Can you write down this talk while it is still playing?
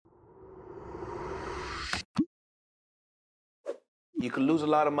You can lose a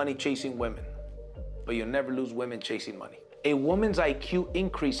lot of money chasing women, but you'll never lose women chasing money. A woman's IQ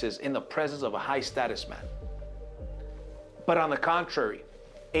increases in the presence of a high status man. But on the contrary,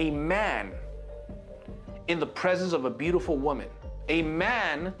 a man in the presence of a beautiful woman, a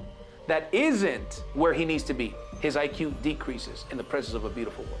man that isn't where he needs to be, his IQ decreases in the presence of a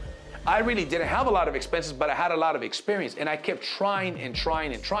beautiful woman. I really didn't have a lot of expenses, but I had a lot of experience, and I kept trying and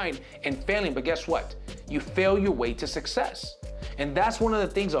failing. But guess what? You fail your way to success. And that's one of the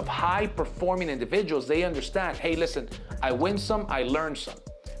things of high-performing individuals. They understand, hey, listen, I win some, I learn some.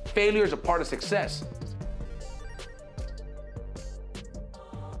 Failure is a part of success.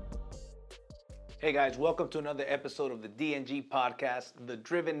 Hey guys, welcome to another episode of the DNG podcast, the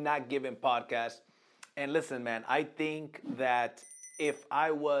Driven Not Given podcast. And listen, man, I think that if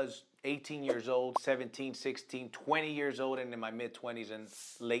I was 18 years old, 17, 16, 20 years old, and in my mid-20s and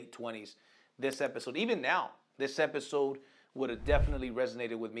late 20s, this episode, even now, this episode would have definitely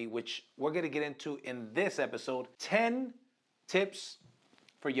resonated with me, which we're going to get into in this episode, 10 tips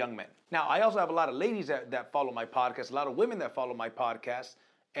for young men. Now, I also have a lot of ladies that follow my podcast, a lot of women that follow my podcast,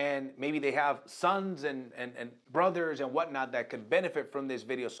 and maybe they have sons and brothers and whatnot that could benefit from this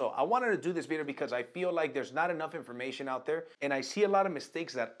video. So I wanted to do this video because I feel like there's not enough information out there, and I see a lot of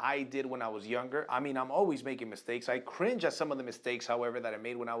mistakes that I did when I was younger. I mean, I'm always making mistakes. I cringe at some of the mistakes, however, that I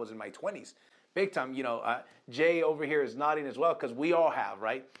made when I was in my 20s. Big time, Jay over here is nodding as well because we all have,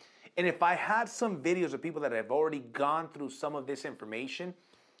 right? And if I had some videos of people that have already gone through some of this information,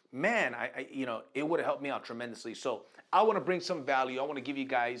 man, it would have helped me out tremendously. So I want to bring some value. I want to give you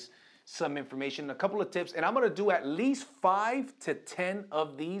guys some information, a couple of tips, and I'm going to do at least 5 to 10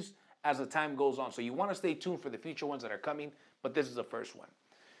 of these as the time goes on. So you want to stay tuned for the future ones that are coming, but this is the first one.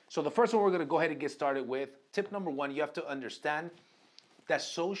 So the first one we're going to go ahead and get started with. Tip number 1, you have to understand that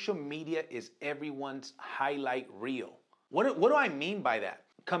social media is everyone's highlight reel. What do I mean by that?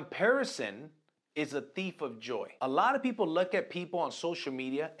 Comparison is a thief of joy. A lot of people look at people on social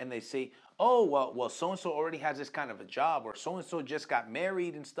media and they say, oh, well, so-and-so already has this kind of a job, or so-and-so just got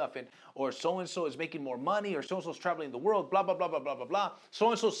married and stuff, or so-and-so is making more money, or so-and-so's traveling the world, blah, blah, blah, blah, blah, blah, blah.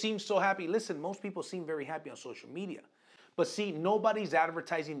 So-and-so seems so happy. Listen, most people seem very happy on social media. But see, nobody's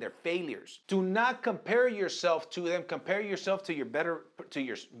advertising their failures. Do not compare yourself to them. Compare yourself to your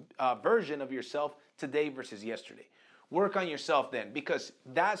version of yourself today versus yesterday. Work on yourself then, because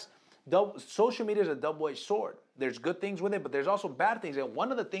social media is a double-edged sword. There's good things with it, but there's also bad things. And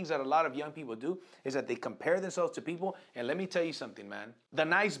one of the things that a lot of young people do is that they compare themselves to people. And let me tell you something, man. The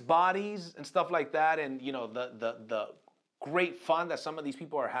nice bodies and stuff like that, and the great fun that some of these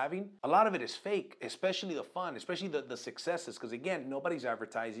people are having, a lot of it is fake, especially the fun, especially the successes, because again, nobody's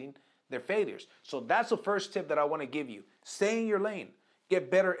advertising their failures. So that's the first tip that I want to give you. Stay in your lane. Get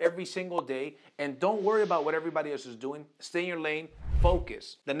better every single day, and don't worry about what everybody else is doing. Stay in your lane.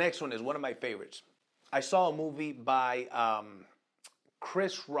 Focus. The next one is one of my favorites. I saw a movie by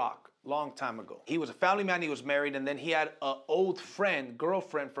Chris Rock long time ago. He was a family man. He was married, and then he had an old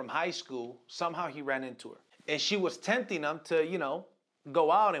girlfriend from high school. Somehow he ran into her. And she was tempting him to,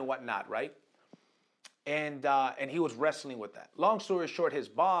 go out and whatnot, right? And he was wrestling with that. Long story short, his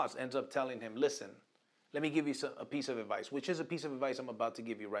boss ends up telling him, listen, let me give you a piece of advice, which is a piece of advice I'm about to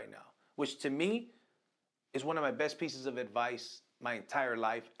give you right now, which to me is one of my best pieces of advice my entire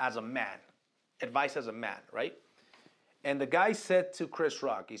life as a man. Advice as a man, right? And the guy said to Chris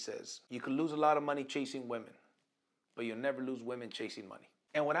Rock, he says, you can lose a lot of money chasing women, but you'll never lose women chasing money.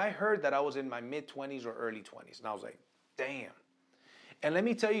 And when I heard that, I was in my mid-20s or early 20s, and I was like, damn. And let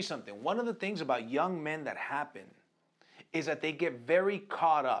me tell you something. One of the things about young men that happen is that they get very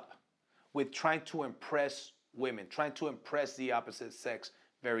caught up with trying to impress women, trying to impress the opposite sex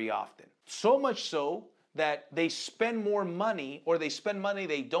very often. So much so that they spend more money, or they spend money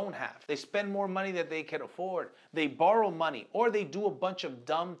they don't have. They spend more money that they can afford. They borrow money, or they do a bunch of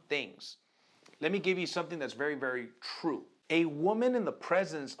dumb things. Let me give you something that's very, very true. A woman in the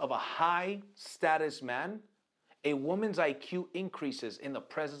presence of a high status man, a woman's IQ increases in the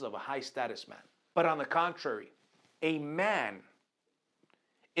presence of a high status man. But on the contrary, a man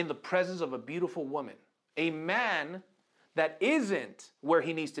in the presence of a beautiful woman, a man that isn't where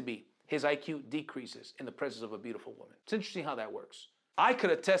he needs to be, his IQ decreases in the presence of a beautiful woman. It's interesting how that works. I could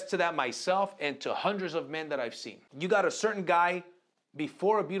attest to that myself and to hundreds of men that I've seen. You got a certain guy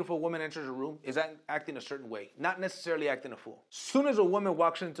before a beautiful woman enters a room is acting a certain way, not necessarily acting a fool. Soon as a woman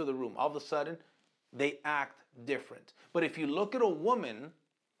walks into the room, all of a sudden, they act different. But if you look at a woman,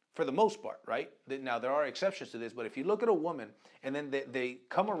 for the most part, right? Now, there are exceptions to this, but if you look at a woman and then they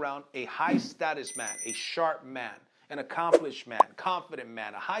come around a high status man, a sharp man, an accomplished man, confident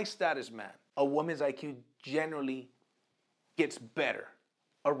man, a high status man, a woman's IQ generally gets better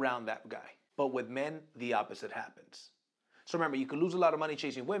around that guy. But with men, the opposite happens. So remember, you can lose a lot of money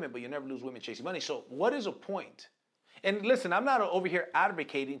chasing women, but you never lose women chasing money. So what is a point? And listen, I'm not over here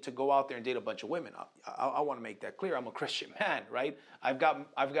advocating to go out there and date a bunch of women. I want to make that clear. I'm a Christian man, right? I've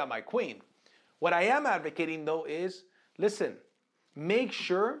got my queen. What I am advocating though is, listen, make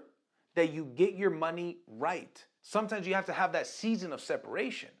sure that you get your money right. Sometimes you have to have that season of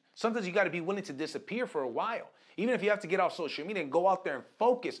separation. Sometimes you got to be willing to disappear for a while. Even if you have to get off social media and go out there and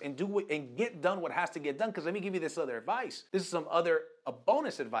focus and and get done what has to get done. Because let me give you this other advice. This is some other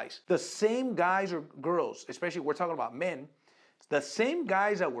bonus advice. The same guys or girls, especially we're talking about men, the same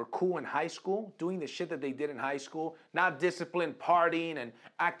guys that were cool in high school, doing the shit that they did in high school, not disciplined, partying and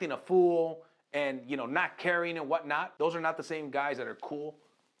acting a fool and, not caring and whatnot. Those are not the same guys that are cool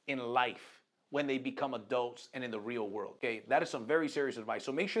in life when they become adults and in the real world. Okay, that is some very serious advice.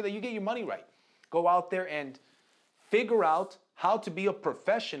 So make sure that you get your money right. Go out there and figure out how to be a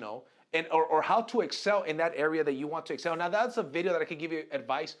professional or how to excel in that area that you want to excel. Now, that's a video that I could give you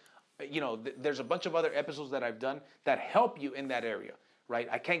advice. There's a bunch of other episodes that I've done that help you in that area, right?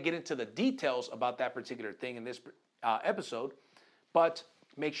 I can't get into the details about that particular thing in this episode, but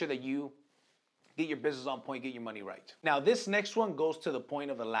make sure that you get your business on point, get your money right. Now, this next one goes to the point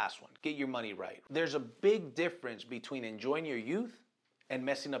of the last one. Get your money right. There's a big difference between enjoying your youth and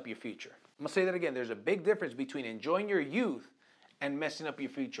messing up your future. I'm gonna say that again. There's a big difference between enjoying your youth and messing up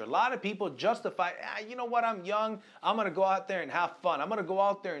your future. A lot of people justify, you know what, I'm young, I'm gonna go out there and have fun. I'm gonna go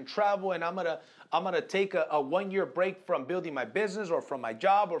out there and travel, and I'm gonna take a 1-year break from building my business or from my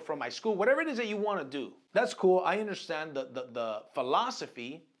job or from my school, whatever it is that you wanna do. That's cool. I understand the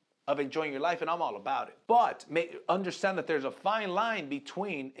philosophy of enjoying your life, and I'm all about it. But understand that there's a fine line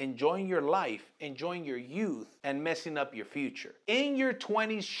between enjoying your life, enjoying your youth, and messing up your future. In your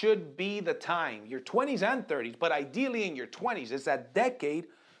 20s should be the time, your 20s and 30s, but ideally in your 20s, it's that decade,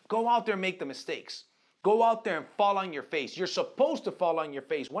 go out there and make the mistakes. Go out there and fall on your face. You're supposed to fall on your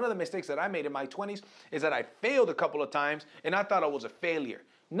face. One of the mistakes that I made in my 20s is that I failed a couple of times, and I thought I was a failure.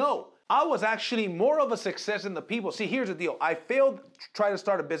 No, I was actually more of a success than the people. See, here's the deal. I failed, tried to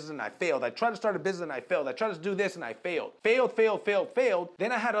start a business and I failed. I tried to start a business and I failed. I tried to do this and I failed. Failed.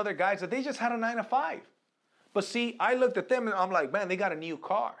 Then I had other guys that they just had a 9-to-5. But see, I looked at them and I'm like, man, they got a new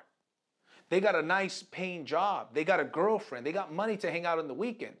car. They got a nice paying job. They got a girlfriend. They got money to hang out on the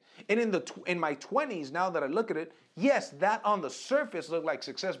weekend. And in my 20s, now that I look at it, yes, that on the surface looked like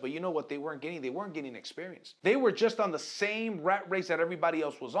success, but you know what they weren't getting? They weren't getting experience. They were just on the same rat race that everybody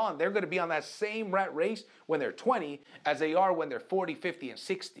else was on. They're going to be on that same rat race when they're 20 as they are when they're 40, 50, and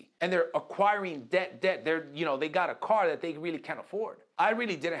 60. And they're acquiring debt. They got a car that they really can't afford. I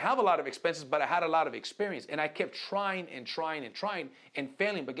really didn't have a lot of expenses, but I had a lot of experience. And I kept trying and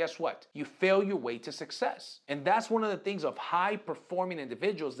failing. But guess what? You fail your way to success. And that's one of the things of high-performing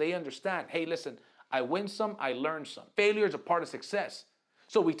individuals. They understand, hey, listen, I win some, I learn some. Failure is a part of success.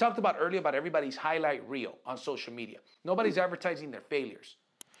 So we talked about earlier about everybody's highlight reel on social media. Nobody's advertising their failures.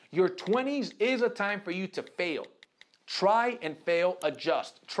 Your 20s is a time for you to fail. Try and fail,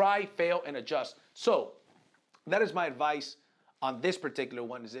 adjust. Try, fail, and adjust. So that is my advice on this particular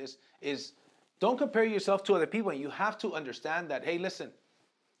one is don't compare yourself to other people, and you have to understand that, hey, listen,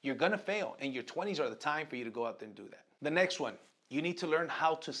 you're going to fail, and your 20s are the time for you to go out there and do that. The next one, you need to learn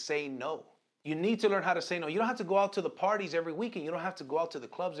how to say no. You need to learn how to say no. You don't have to go out to the parties every weekend. You don't have to go out to the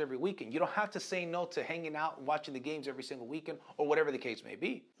clubs every weekend. You don't have to say no to hanging out and watching the games every single weekend or whatever the case may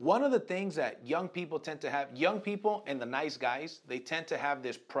be. One of the things that young people and the nice guys, they tend to have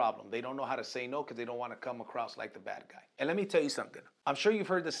this problem. They don't know how to say no because they don't want to come across like the bad guy. And let me tell you something. I'm sure you've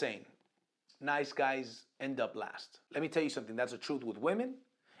heard the saying, nice guys end up last. Let me tell you something. That's the truth with women,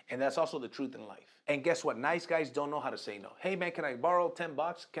 and that's also the truth in life. And guess what? Nice guys don't know how to say no. Hey, man, can I borrow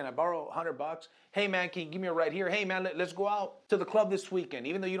 $10? Can I borrow $100? Hey, man, can you give me a ride here? Hey, man, let's go out to the club this weekend.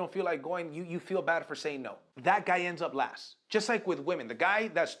 Even though you don't feel like going, you feel bad for saying no. That guy ends up last. Just like with women. The guy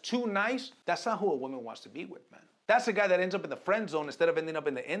that's too nice, that's not who a woman wants to be with, man. That's the guy that ends up in the friend zone instead of ending up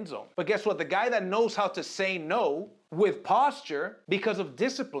in the end zone. But guess what? The guy that knows how to say no with posture because of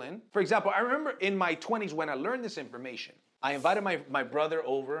discipline. For example, I remember in my 20s when I learned this information, I invited my brother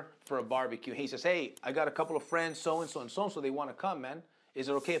over for a barbecue. He says, hey, I got a couple of friends, so-and-so and so-and-so, they want to come, man. Is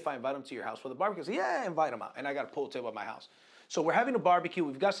it okay if I invite them to your house for the barbecue? I said, yeah, invite them out. And I got a pool table at my house. So we're having a barbecue.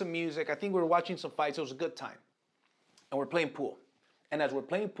 We've got some music. I think we were watching some fights. It was a good time. And we're playing pool. And as we're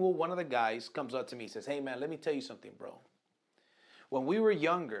playing pool, one of the guys comes up to me and says, hey, man, let me tell you something, bro. When we were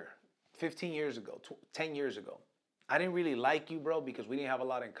younger, 15 years ago, 10 years ago, I didn't really like you, bro, because we didn't have a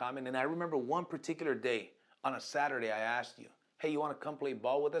lot in common. And I remember one particular day, on a Saturday, I asked you, hey, you want to come play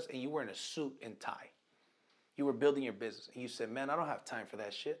ball with us? And you were in a suit and tie. You were building your business. And you said, man, I don't have time for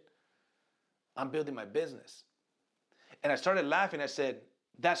that shit. I'm building my business. And I started laughing. I said,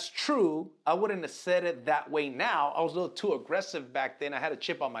 that's true. I wouldn't have said it that way now. I was a little too aggressive back then. I had a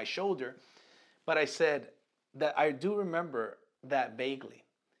chip on my shoulder. But I said that I do remember that vaguely.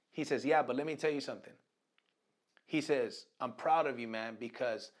 He says, yeah, but let me tell you something. He says, I'm proud of you, man,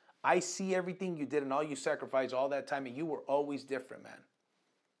 because I see everything you did and all you sacrificed all that time, and you were always different, man.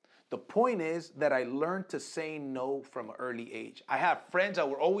 The point is that I learned to say no from an early age. I have friends that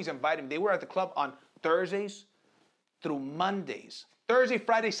were always inviting me. They were at the club on Thursdays through Mondays. Thursday,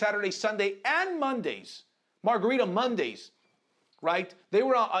 Friday, Saturday, Sunday, and Mondays. Margarita Mondays, right? They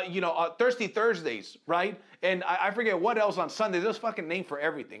were on, Thirsty Thursdays, right? And I forget what else on Sundays. There's a fucking name for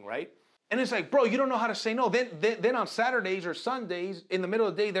everything, right? And it's like, bro, you don't know how to say no. Then on Saturdays or Sundays, in the middle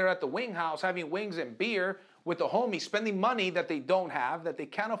of the day, they're at the wing house having wings and beer with the homies, spending money that they don't have, that they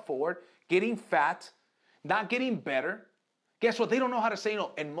can't afford, getting fat, not getting better. Guess what? They don't know how to say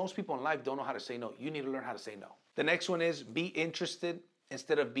no. And most people in life don't know how to say no. You need to learn how to say no. The next one is be interested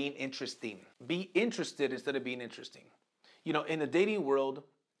instead of being interesting. Be interested instead of being interesting. You know, in the dating world,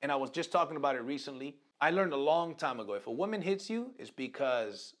 and I was just talking about it recently, I learned a long time ago, if a woman hits you, it's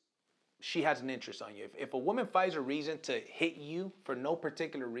because she has an interest on you. If a woman finds a reason to hit you for no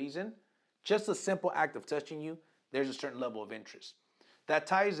particular reason, just a simple act of touching you, there's a certain level of interest. That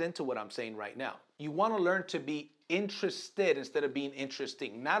ties into what I'm saying right now. You want to learn to be interested instead of being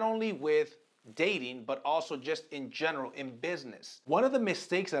interesting, not only with dating, but also just in general in business. One of the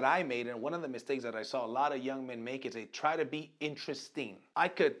mistakes that I made, and one of the mistakes that I saw a lot of young men make, is they try to be interesting. I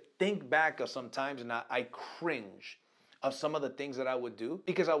could think back of sometimes and I cringe of some of the things that I would do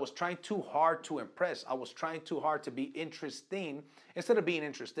because I was trying too hard to impress. I was trying too hard to be interesting instead of being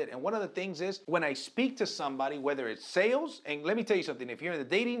interested. And one of the things is when I speak to somebody, whether it's sales, and let me tell you something, if you're in the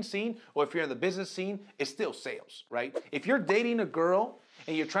dating scene or if you're in the business scene, it's still sales, right? If you're dating a girl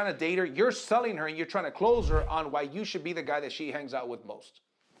and you're trying to date her, you're selling her and you're trying to close her on why you should be the guy that she hangs out with most.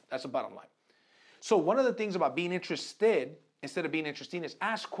 That's the bottom line. So one of the things about being interested instead of being interesting is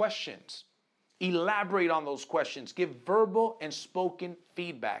ask questions. Elaborate on those questions. Give verbal and spoken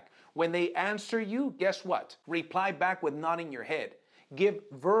feedback. When they answer you, guess what? Reply back with nodding your head. Give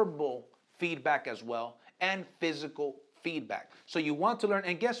verbal feedback as well and physical feedback. So you want to learn,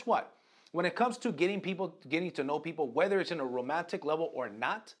 and guess what? When it comes to getting to know people, whether it's in a romantic level or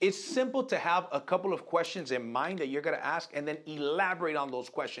not, it's simple to have a couple of questions in mind that you're going to ask and then elaborate on those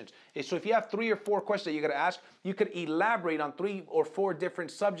questions. So if you have 3 or 4 questions that you're going to ask, you could elaborate on 3 or 4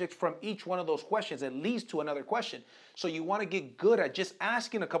 different subjects from each one of those questions. It leads to another question. So you want to get good at just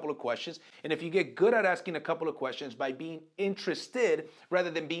asking a couple of questions. And if you get good at asking a couple of questions by being interested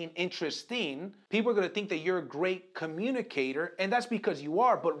rather than being interesting, people are going to think that you're a great communicator. And that's because you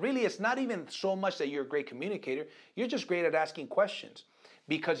are. But really, it's not even so much that you're a great communicator. You're just great at asking questions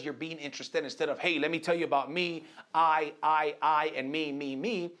because you're being interested instead of, hey, let me tell you about me, I, and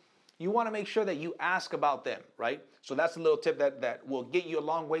me. You want to make sure that you ask about them, right? So that's a little tip that will get you a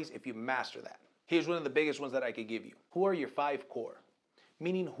long ways if you master that. Here's one of the biggest ones that I could give you. Who are your 5 core?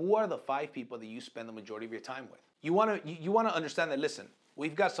 Meaning, who are the 5 people that you spend the majority of your time with? You want to understand that, listen,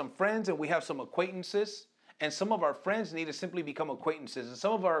 we've got some friends and we have some acquaintances, and some of our friends need to simply become acquaintances, and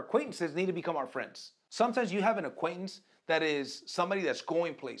some of our acquaintances need to become our friends. Sometimes you have an acquaintance that is somebody that's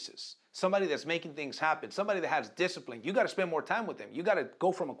going places, somebody that's making things happen, somebody that has discipline. You got to spend more time with them. You got to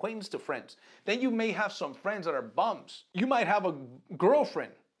go from acquaintance to friends. Then you may have some friends that are bums. You might have a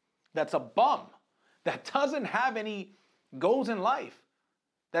girlfriend that's a bum, that doesn't have any goals in life,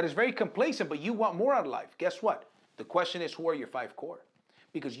 that is very complacent, but you want more out of life. Guess what? The question is, who are your 5 core?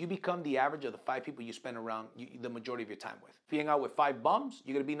 Because you become the average of the 5 people you spend around the majority of your time with. If you hang out with 5 bums,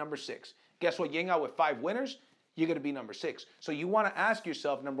 you're going to be number 6. Guess what? You hang out with 5 winners, you're going to be number 6. So you want to ask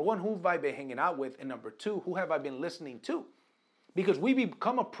yourself, number 1, who have I been hanging out with? And number 2, who have I been listening to? Because we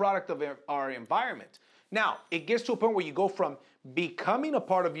become a product of our environment. Now, it gets to a point where you go from becoming a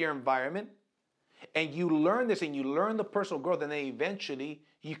part of your environment and you learn this and you learn the personal growth, and then eventually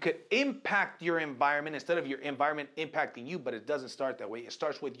you could impact your environment instead of your environment impacting you, but it doesn't start that way. It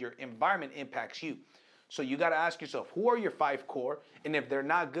starts with your environment impacts you. So you got to ask yourself, who are your 5 core? And if they're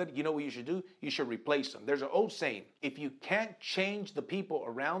not good, you know what you should do? You should replace them. There's an old saying, if you can't change the people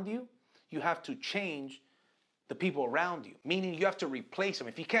around you, you have to change the people around you, meaning you have to replace them.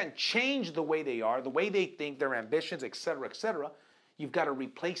 If you can't change the way they are, the way they think, their ambitions, etc., you've got to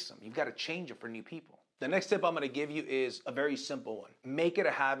replace them. You've got to change them for new people. The next tip I'm going to give you is a very simple one. Make it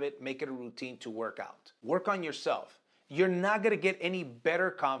a habit, make it a routine to work out. Work on yourself. You're not going to get any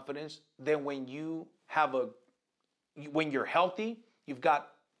better confidence than when you're healthy, you've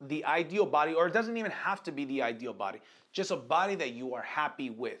got the ideal body, or it doesn't even have to be the ideal body, just a body that you are happy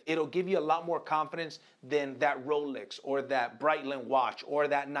with. It'll give you a lot more confidence than that Rolex or that Breitling watch or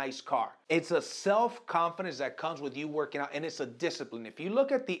that nice car. It's a self-confidence that comes with you working out, and it's a discipline. If you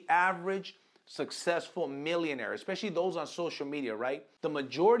look at the average successful millionaire, especially those on social media, right? The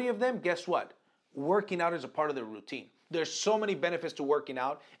majority of them, guess what? Working out is a part of their routine. There's so many benefits to working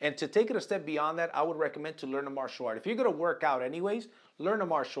out. And to take it a step beyond that, I would recommend to learn a martial art. If you're going to work out anyways, learn a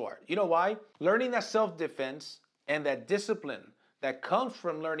martial art. You know why? Learning that self-defense and that discipline that comes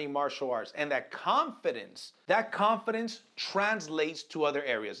from learning martial arts and that confidence translates to other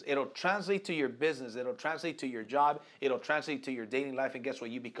areas. It'll translate to your business. It'll translate to your job. It'll translate to your dating life. And guess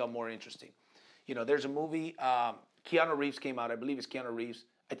what? You become more interesting. You know, there's a movie, Keanu Reeves came out. I believe it's Keanu Reeves.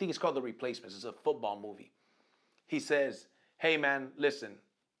 I think it's called The Replacements. It's a football movie. He says, hey, man, listen.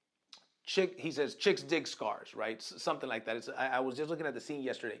 He says, chicks dig scars, right? Something like that. I was just looking at the scene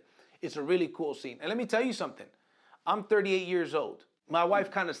yesterday. It's a really cool scene. And let me tell you something. I'm 38 years old. My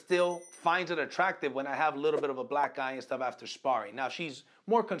wife kind of still finds it attractive when I have a little bit of a black eye and stuff after sparring. Now, she's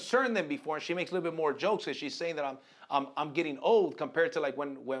more concerned than before, and she makes a little bit more jokes because she's saying that I'm getting old compared to like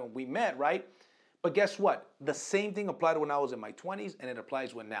when we met, right? But guess what? The same thing applied when I was in my 20s, and it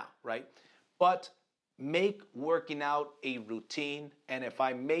applies when now, right? But make working out a routine. And if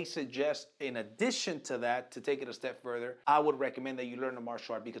I may suggest, in addition to that, to take it a step further, I would recommend that you learn a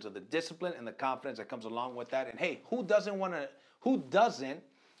martial art because of the discipline and the confidence that comes along with that. And hey, who doesn't want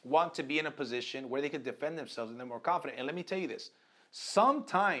to be in a position where they can defend themselves and they're more confident? And let me tell you this,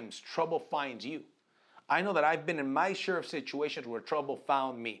 sometimes trouble finds you. I know that I've been in my share of situations where trouble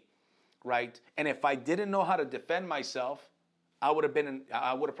found me, right? And if I didn't know how to defend myself, I would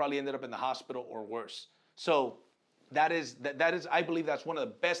have probably ended up in the hospital or worse. So that is, I believe that's one of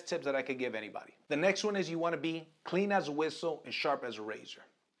the best tips that I could give anybody. The next one is you want to be clean as a whistle and sharp as a razor.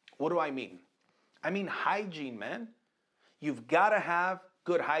 What do I mean? I mean hygiene, man. You've got to have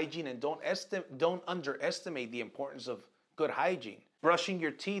good hygiene, and don't underestimate the importance of good hygiene. Brushing your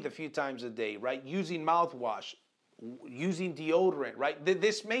teeth a few times a day, right? Using mouthwash, using deodorant, right?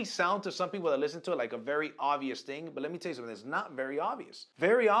 This may sound to some people that listen to it like a very obvious thing, but let me tell you something, it's not very obvious.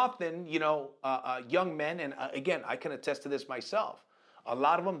 Very often, young men, and again, I can attest to this myself, a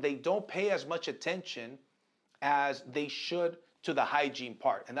lot of them, they don't pay as much attention as they should to the hygiene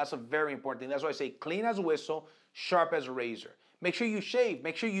part. And that's a very important thing. That's why I say clean as a whistle, sharp as a razor. Make sure you shave.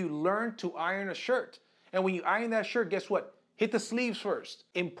 Make sure you learn to iron a shirt. And when you iron that shirt, guess what? Hit the sleeves first.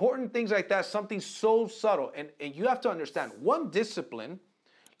 Important things like that, something so subtle. And you have to understand, one discipline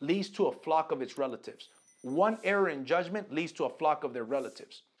leads to a flock of its relatives. One error in judgment leads to a flock of their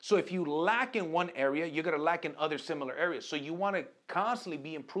relatives. So if you lack in one area, you're going to lack in other similar areas. So you want to constantly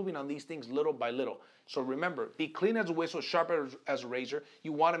be improving on these things little by little. So remember, be clean as a whistle, sharp as a razor.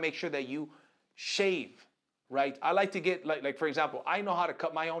 You want to make sure that you shave, right? I like to get, like for example, I know how to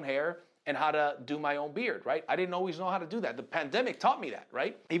cut my own hair and how to do my own beard, right? I didn't always know how to do that. The pandemic taught me that,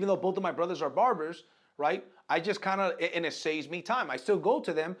 right? Even though both of my brothers are barbers, right? I just kind of, and it saves me time. I still go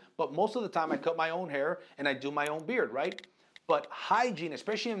to them, but most of the time I cut my own hair and I do my own beard, right? But hygiene,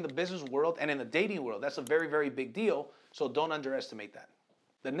 especially in the business world and in the dating world, that's a very, very big deal. So don't underestimate that.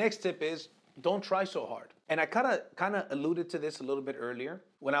 The next tip is don't try so hard. And I kind of alluded to this a little bit earlier.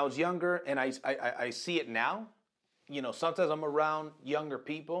 When I was younger, and I see it now, sometimes I'm around younger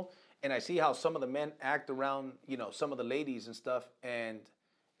people and I see how some of the men act around, some of the ladies and stuff. And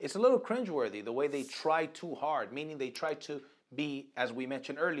it's a little cringeworthy, the way they try too hard, meaning they try to be, as we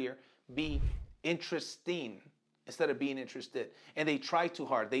mentioned earlier, be interesting instead of being interested. And they try too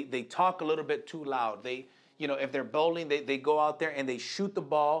hard. They talk a little bit too loud. If they're bowling, they go out there and they shoot the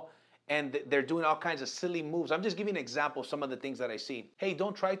ball and they're doing all kinds of silly moves. I'm just giving an example of some of the things that I've seen. Hey,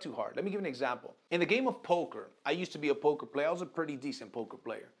 don't try too hard. Let me give an example. In the game of poker, I used to be a poker player. I was a pretty decent poker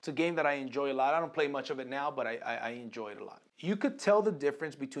player. It's a game that I enjoy a lot. I don't play much of it now, but I enjoy it a lot. You could tell the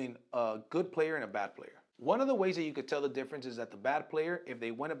difference between a good player and a bad player. One of the ways that you could tell the difference is that the bad player, if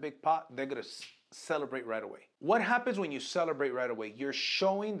they win a big pot, they're going to celebrate right away. What happens when you celebrate right away? You're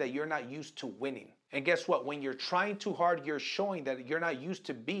showing that you're not used to winning. And guess what? When you're trying too hard, you're showing that you're not used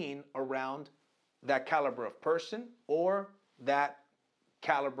to being around that caliber of person or that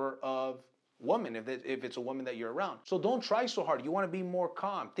caliber of woman, if it's a woman that you're around. So don't try so hard. You want to be more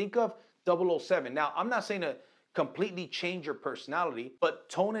calm. Think of 007. Now, I'm not saying to completely change your personality, but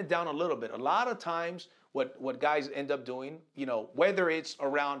tone it down a little bit. A lot of times, what guys end up doing, whether it's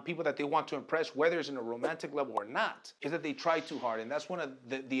around people that they want to impress, whether it's in a romantic level or not, is that they try too hard. And that's one of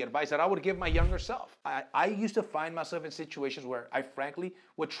the advice that I would give my younger self. I used to find myself in situations where I frankly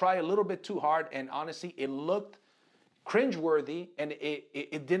would try a little bit too hard, and honestly, it looked cringeworthy, and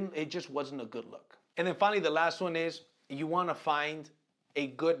it just wasn't a good look. And then finally, the last one is you want to find a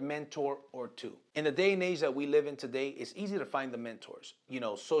good mentor or two. In the day and age that we live in today, it's easy to find the mentors.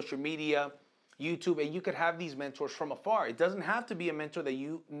 Social media, YouTube, and you could have these mentors from afar. It doesn't have to be a mentor that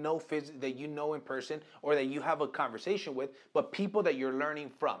you know in person or that you have a conversation with, but people that you're learning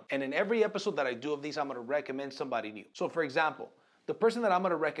from. And in every episode that I do of these, I'm going to recommend somebody new. So for example, the person that I'm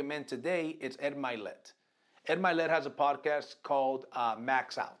going to recommend today is Ed Mylett. Ed Mylett has a podcast called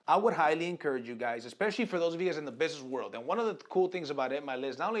Max Out. I would highly encourage you guys, especially for those of you guys in the business world. And one of the cool things about Ed Mylett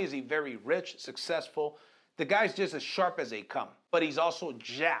is not only is he very rich, successful, the guy's just as sharp as they come, but he's also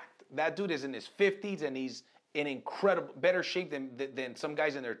jacked. That dude is in his 50s and he's in incredible, better shape than some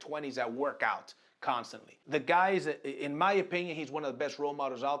guys in their 20s that work out constantly. The guy is, in my opinion, he's one of the best role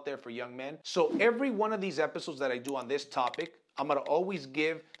models out there for young men. So every one of these episodes that I do on this topic, I'm going to always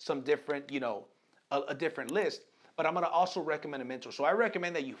give some different, a different list, but I'm going to also recommend a mentor. So I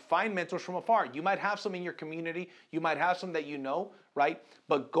recommend that you find mentors from afar. You might have some in your community. You might have some that you know, right?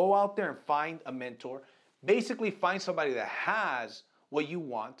 But go out there and find a mentor. Basically find somebody that has what you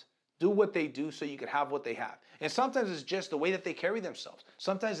want. Do what they do so you can have what they have. And sometimes it's just the way that they carry themselves.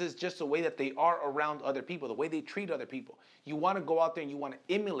 Sometimes it's just the way that they are around other people, the way they treat other people. You want to go out there and you want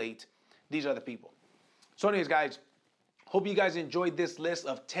to emulate these other people. So anyways, guys, hope you guys enjoyed this list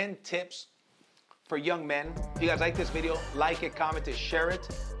of 10 tips for young men. If you guys like this video, like it, comment it, share it,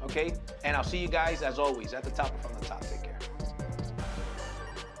 okay? And I'll see you guys, as always, at the top or from the top.